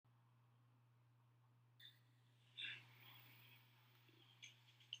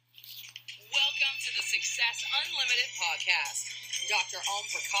Success Unlimited podcast. Dr. Om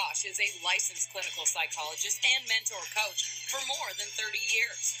Prakash is a licensed clinical psychologist and mentor coach for more than 30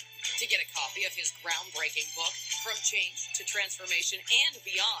 years. To get a copy of his groundbreaking book, From Change to Transformation and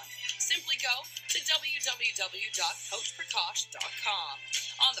Beyond, simply go to www.coachprakash.com.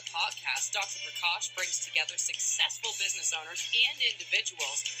 On the podcast, Dr. Prakash brings together successful business owners and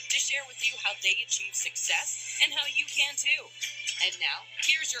individuals to share with you how they achieve success and how you can too. And now,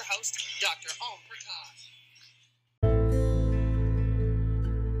 here's your host, Dr. Om Prakash.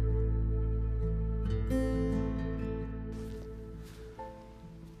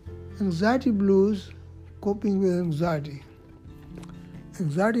 Anxiety blues, coping with anxiety.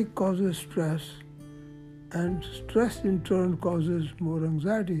 Anxiety causes stress, and stress in turn causes more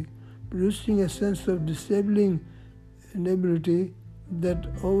anxiety, producing a sense of disabling inability that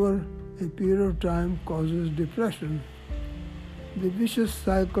over a period of time causes depression. The vicious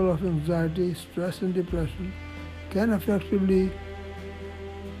cycle of anxiety, stress, and depression can effectively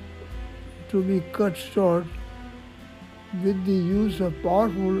be cut short with the use of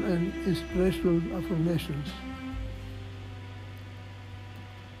powerful and inspirational affirmations.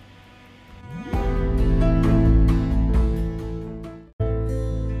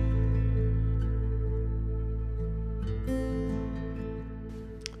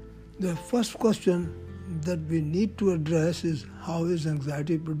 The first question that we need to address is, how is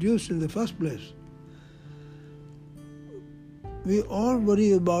anxiety produced in the first place? We all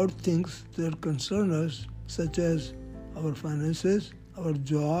worry about things that concern us, such as our finances, our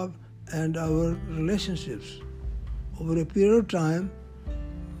job, and our relationships. Over a period of time,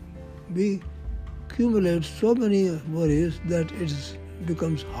 we accumulate so many worries that it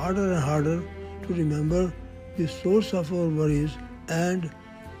becomes harder and harder to remember the source of our worries, and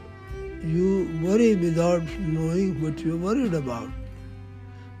you worry without knowing what you're worried about.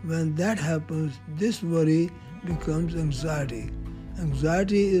 When that happens, this worry becomes anxiety.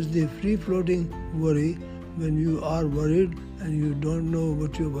 Anxiety is the free-floating worry when you are worried and you don't know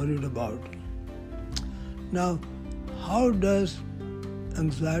what you're worried about. Now, how does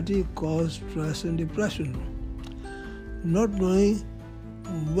anxiety cause stress and depression? Not knowing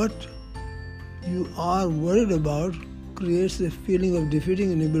what you are worried about creates a feeling of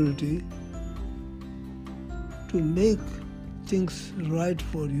defeating inability to make things right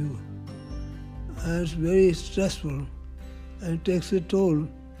for you. And it's very stressful and takes a toll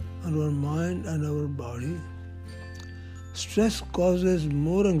on our mind and our body. Stress causes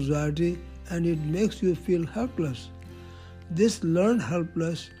more anxiety and it makes you feel helpless. This learned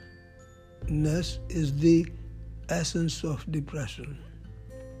helplessness is the essence of depression.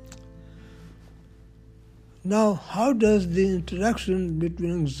 Now, how does the interaction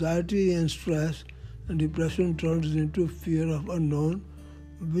between anxiety and stress and depression turns into fear of unknown,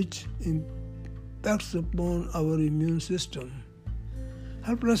 which impacts upon our immune system?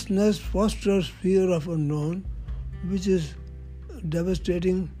 Helplessness fosters fear of unknown, which is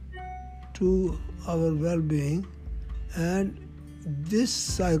devastating to our well-being, and this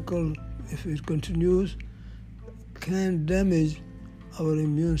cycle, if it continues, can damage our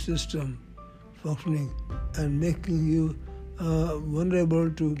immune system functioning and making you vulnerable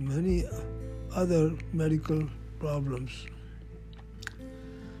to many other medical problems.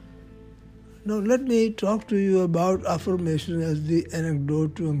 Now let me talk to you about affirmation as the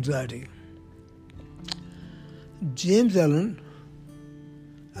anecdote to anxiety. James Allen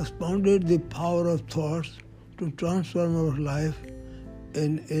expounded the power of thoughts to transform our life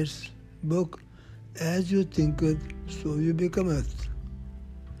in his book, As You Thinketh, So You Becometh.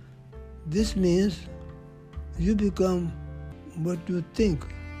 This means you become what you think.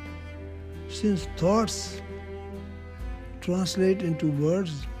 Since thoughts translate into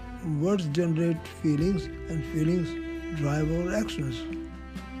words, words generate feelings, and feelings drive our actions.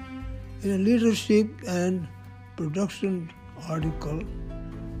 In a leadership and production article,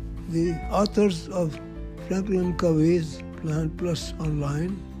 the authors of Franklin Covey's Plant Plus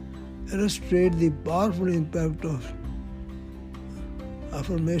Online illustrate the powerful impact of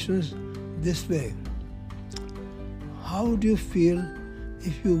affirmations this way. How would you feel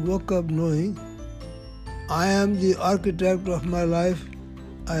if you woke up knowing, I am the architect of my life,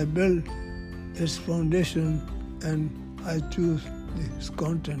 I build its foundation, and I choose its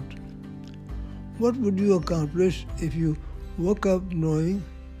content? What would you accomplish if you woke up knowing,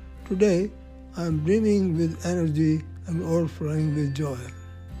 today I am brimming with energy and overflowing with joy?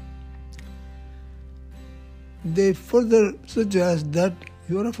 They further suggest that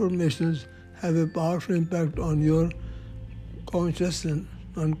your affirmations have a powerful impact on your conscious and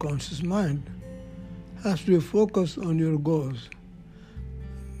unconscious mind. As you focus on your goals,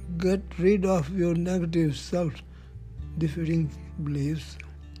 Get rid of your negative self-defeating beliefs.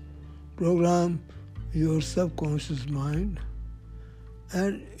 Program your subconscious mind.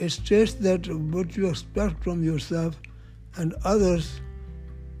 And it states that what you expect from yourself and others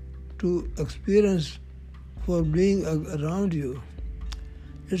to experience for being around you.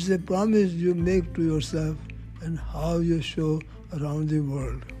 It's a promise you make to yourself and how you show around the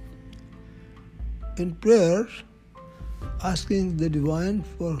world. In prayer, asking the divine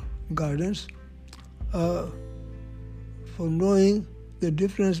for guidance, for knowing the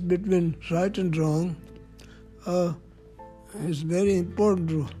difference between right and wrong, is very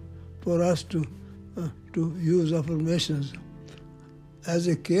important for us to use affirmations. As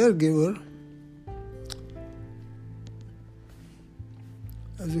a caregiver,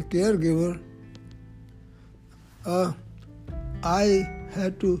 I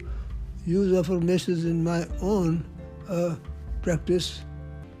had to use affirmations in my own practice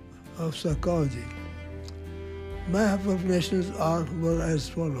of psychology. My affirmations were as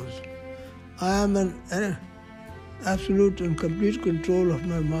follows. I am an absolute and complete control of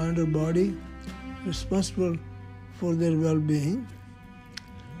my mind or body, responsible for their well-being.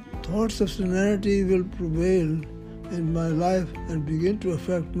 Thoughts of serenity will prevail in my life and begin to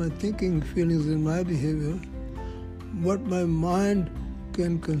affect my thinking, feelings, and my behavior. What my mind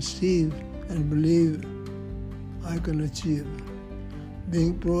can conceive and believe, I can achieve.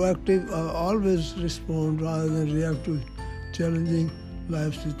 Being proactive, I always respond rather than react to challenging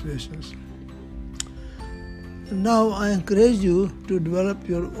life situations. Now I encourage you to develop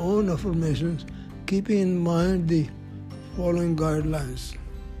your own affirmations, keeping in mind the following guidelines.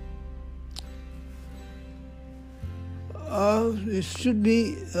 It should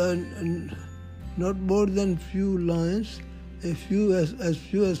be not more than few lines, as few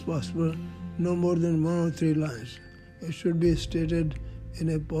as possible, no more than 1 or 3 lines. It should be stated in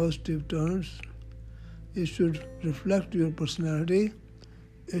a positive terms. It should reflect your personality.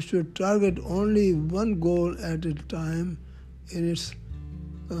 It should target only one goal at a time in its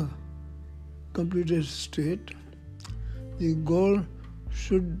completed state. The goal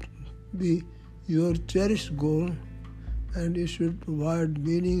should be your cherished goal, and it should provide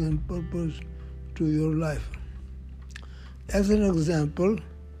meaning and purpose to your life. As an example,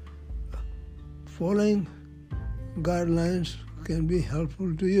 following guidelines can be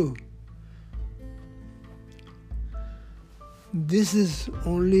helpful to you. This is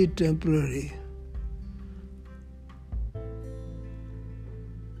only temporary.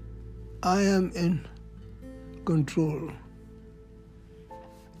 I am in control.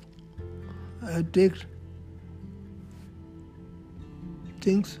 I take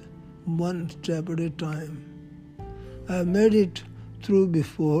things one step at a time. I have made it through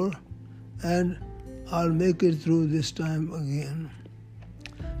before, and I'll make it through this time again.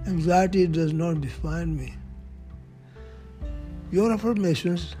 Anxiety does not define me. Your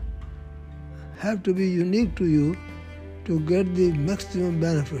affirmations have to be unique to you to get the maximum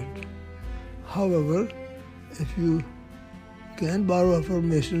benefit. However, if you can borrow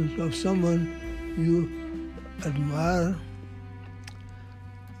affirmations of someone you admire,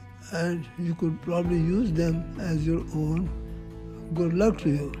 and you could probably use them as your own, good luck to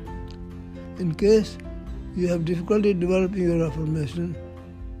you. In case you have difficulty developing your affirmation,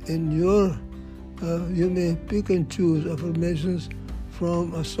 you may pick and choose affirmations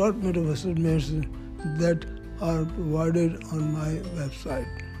from assortment of affirmations that are provided on my website.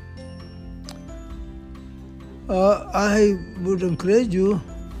 I would encourage you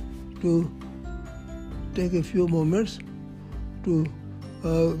to take a few moments to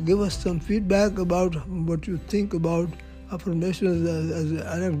give us some feedback about what you think about affirmations as an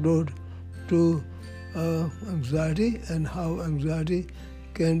anecdote to anxiety and how anxiety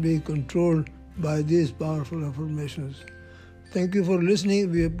can be controlled by these powerful affirmations. Thank you for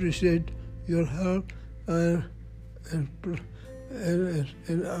listening. We appreciate your help and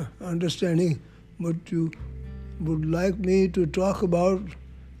understanding what you would like me to talk about.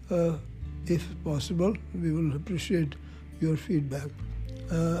 If possible, we will appreciate your feedback.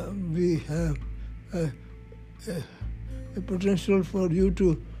 We have a potential for you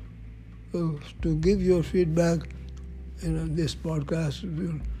to give your feedback in this podcast.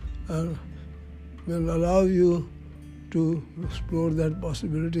 Will allow you to explore that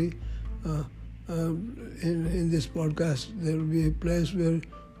possibility. In this podcast, there will be a place where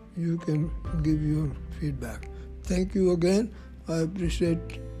you can give your feedback. Thank you again. I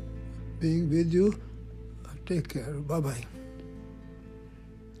appreciate being with you. Take care. Bye-bye.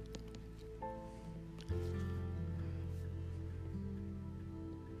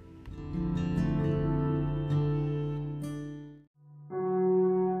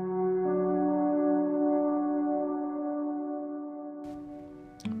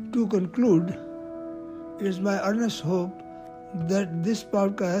 conclude, it is my earnest hope that this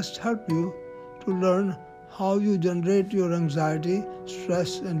podcast helped you to learn how you generate your anxiety,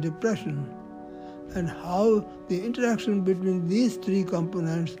 stress, and depression, and how the interaction between these three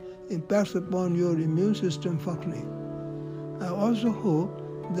components impacts upon your immune system functioning. I also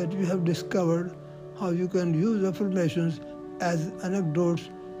hope that you have discovered how you can use affirmations as anecdotes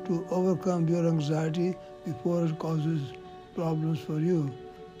to overcome your anxiety before it causes problems for you.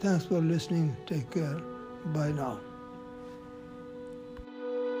 Thanks for listening. Take care. Bye now.